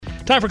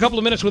Time for a couple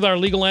of minutes with our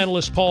legal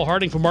analyst, Paul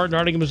Harding from Martin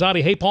Harding and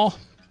Mazzotti. Hey, Paul.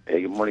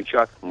 Hey, good morning,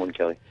 Chuck. Good morning,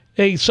 Kelly.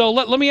 Hey, so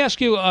let me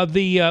ask you,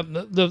 the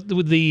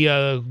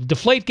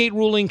Deflategate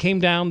ruling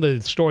came down,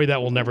 the story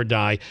that will never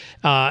die,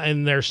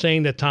 and they're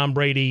saying that Tom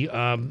Brady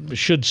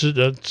should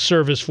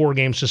serve his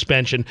 4-game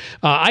suspension.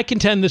 I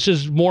contend this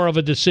is more of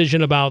a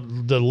decision about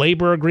the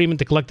labor agreement,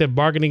 the collective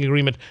bargaining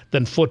agreement,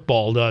 than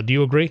football. Do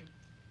you agree?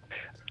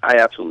 I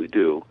absolutely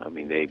do. I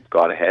mean, they've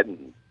gone ahead,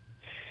 and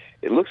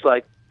it looks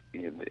like,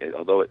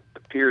 although it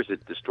appears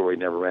that the story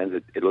never ends,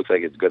 it looks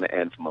like it's going to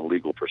end from a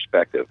legal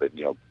perspective. And,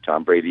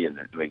 Tom Brady and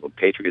the New England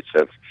Patriots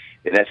have,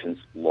 in essence,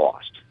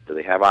 lost. Do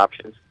they have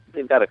options?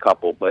 They've got a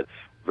couple, but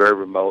very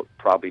remote,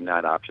 probably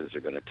not options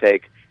they're going to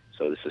take.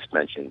 So the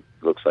suspension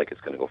looks like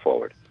it's going to go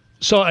forward.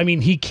 So, I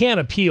mean, he can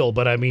appeal,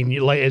 but, I mean,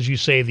 as you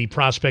say, the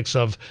prospects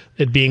of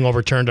it being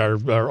overturned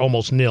are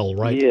almost nil,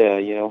 right?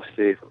 Yeah,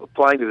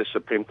 applying to the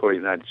Supreme Court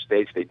of the United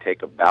States, they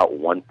take about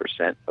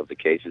 1% of the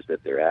cases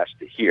that they're asked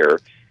to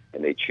hear,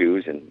 and they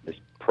choose, and this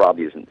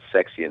probably isn't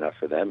sexy enough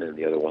for them, and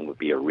the other one would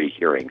be a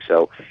rehearing.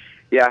 So,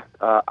 yeah,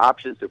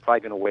 options, they're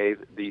probably going to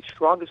waive. The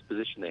strongest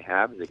position they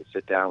have is they can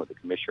sit down with the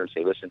commissioner and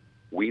say, listen,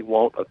 we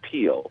won't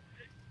appeal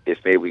if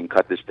maybe we can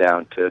cut this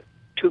down to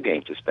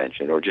 2-game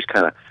suspension, or just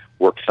kind of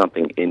work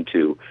something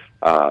into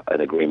an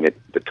agreement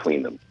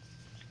between them.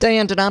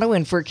 Diane Donato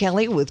in for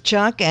Kelly with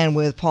Chuck and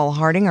with Paul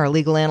Harding, our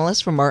legal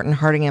analyst from Martin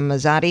Harding and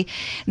Mazzotti.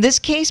 This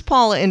case,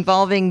 Paul,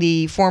 involving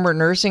the former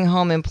nursing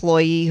home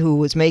employee who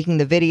was making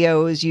the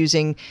videos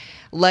using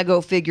Lego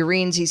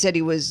figurines. He said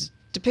he was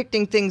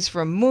depicting things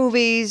from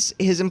movies.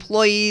 His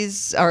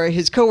employees or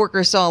his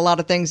coworkers saw a lot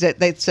of things that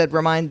they said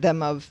remind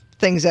them of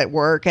things at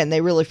work, and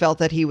they really felt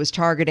that he was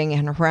targeting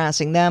and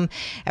harassing them.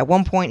 At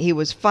one point, he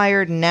was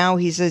fired, and now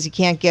he says he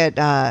can't get...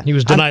 he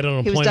was denied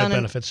unemployment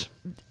benefits.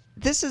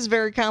 This is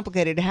very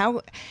complicated.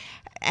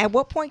 At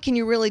what point can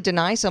you really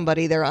deny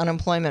somebody their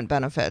unemployment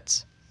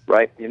benefits?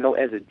 Right.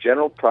 As a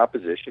general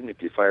proposition,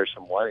 if you fire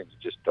someone and you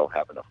just don't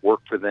have enough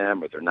work for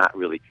them, or they're not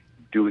really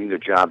doing their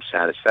job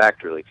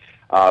satisfactorily,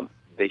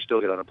 they still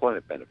get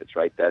unemployment benefits,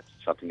 right? That's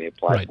something they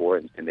apply for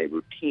and they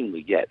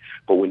routinely get.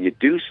 But when you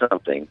do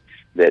something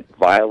that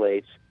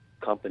violates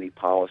company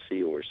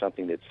policy or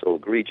something that's so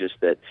egregious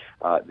that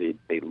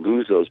they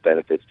lose those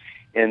benefits,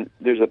 and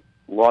there's a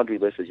laundry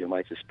list, as you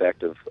might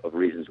suspect, of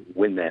reasons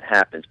when that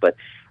happens. But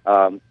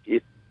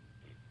if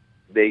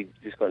they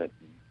just going to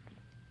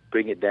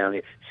bring it down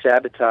here,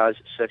 sabotage,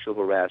 sexual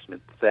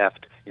harassment,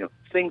 theft,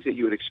 things that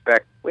you would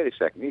expect. Wait a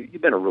second,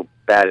 you've been a real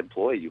bad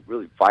employee. You've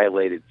really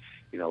violated,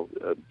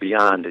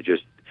 beyond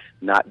just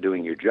not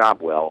doing your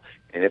job well.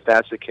 And if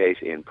that's the case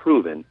and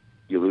proven,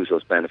 you lose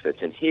those benefits.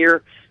 And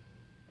here,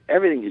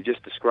 everything you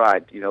just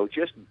described,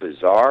 just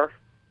bizarre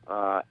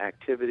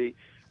activity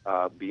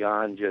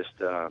beyond just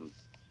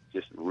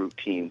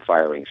routine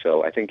firing.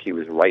 So I think he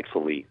was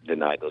rightfully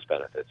denied those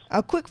benefits.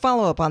 A quick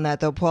follow-up on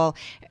that, though, Paul.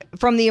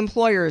 From the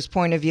employer's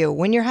point of view,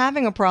 when you're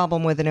having a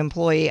problem with an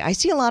employee, I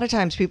see a lot of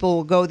times people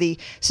will go the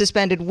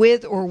suspended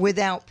with or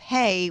without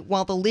pay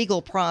while the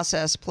legal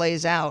process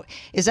plays out.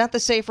 Is that the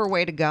safer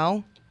way to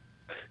go?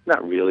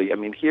 Not really. I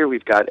mean, here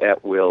we've got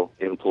at-will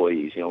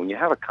employees. When you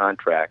have a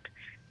contract,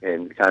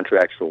 and the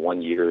contract's for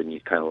 1 year, and you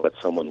kind of let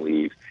someone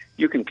leave,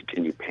 you can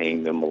continue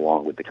paying them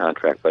along with the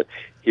contract. But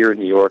here in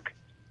New York,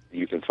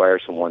 you can fire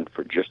someone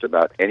for just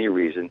about any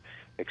reason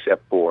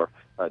except for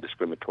a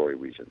discriminatory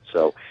reason.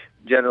 So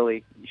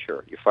generally,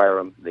 sure, you fire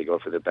them, they go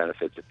for their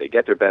benefits. If they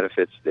get their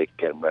benefits, they can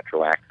get them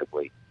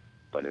retroactively.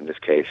 But in this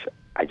case,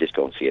 I just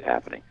don't see it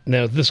happening.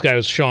 Now, this guy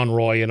was Sean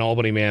Roy, an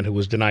Albany man who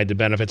was denied the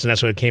benefits, and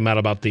that's what it came out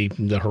about the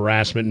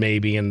harassment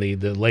maybe and the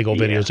Lego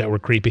videos that were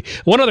creepy.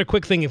 One other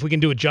quick thing, if we can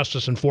do it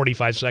justice in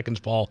 45 seconds,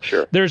 Paul.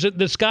 Sure. There's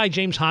this guy,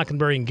 James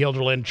Hockenberry in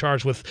Guilderland,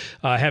 charged with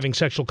having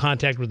sexual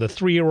contact with a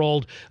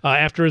 3-year-old.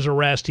 After his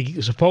arrest,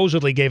 he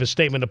supposedly gave a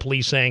statement to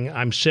police saying,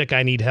 I'm sick,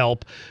 I need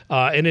help.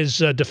 And his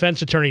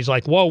defense attorney's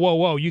like,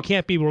 whoa, you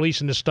can't be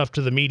releasing this stuff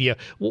to the media.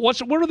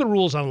 What are the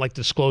rules on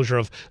disclosure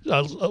of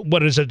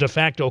what is a de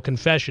facto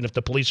confession if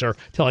the police are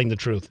telling the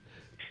truth?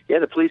 Yeah,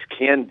 the police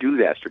can do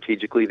that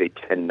strategically. They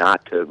tend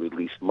not to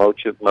release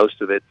most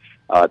of it.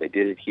 They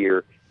did it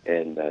here,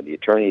 and the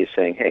attorney is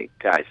saying, hey,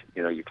 guys,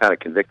 you're kind of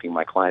convicting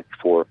my client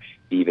before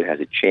he even has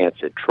a chance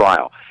at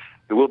trial.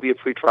 There will be a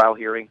pretrial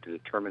hearing to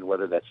determine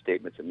whether that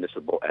statement's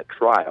admissible at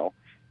trial,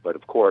 but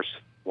of course,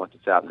 once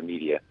it's out in the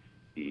media,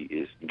 he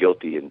is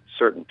guilty, and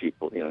certain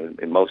people,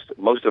 in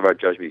most of our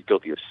judgment, he's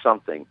guilty of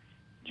something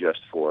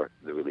just for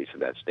the release of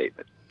that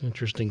statement.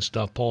 Interesting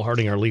stuff. Paul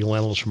Harding, our legal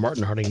analyst from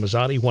Martin Harding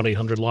Mazzotti,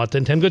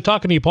 1-800-LAW-1010. Good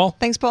talking to you, Paul.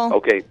 Thanks, Paul.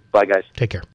 Okay, bye, guys. Take care.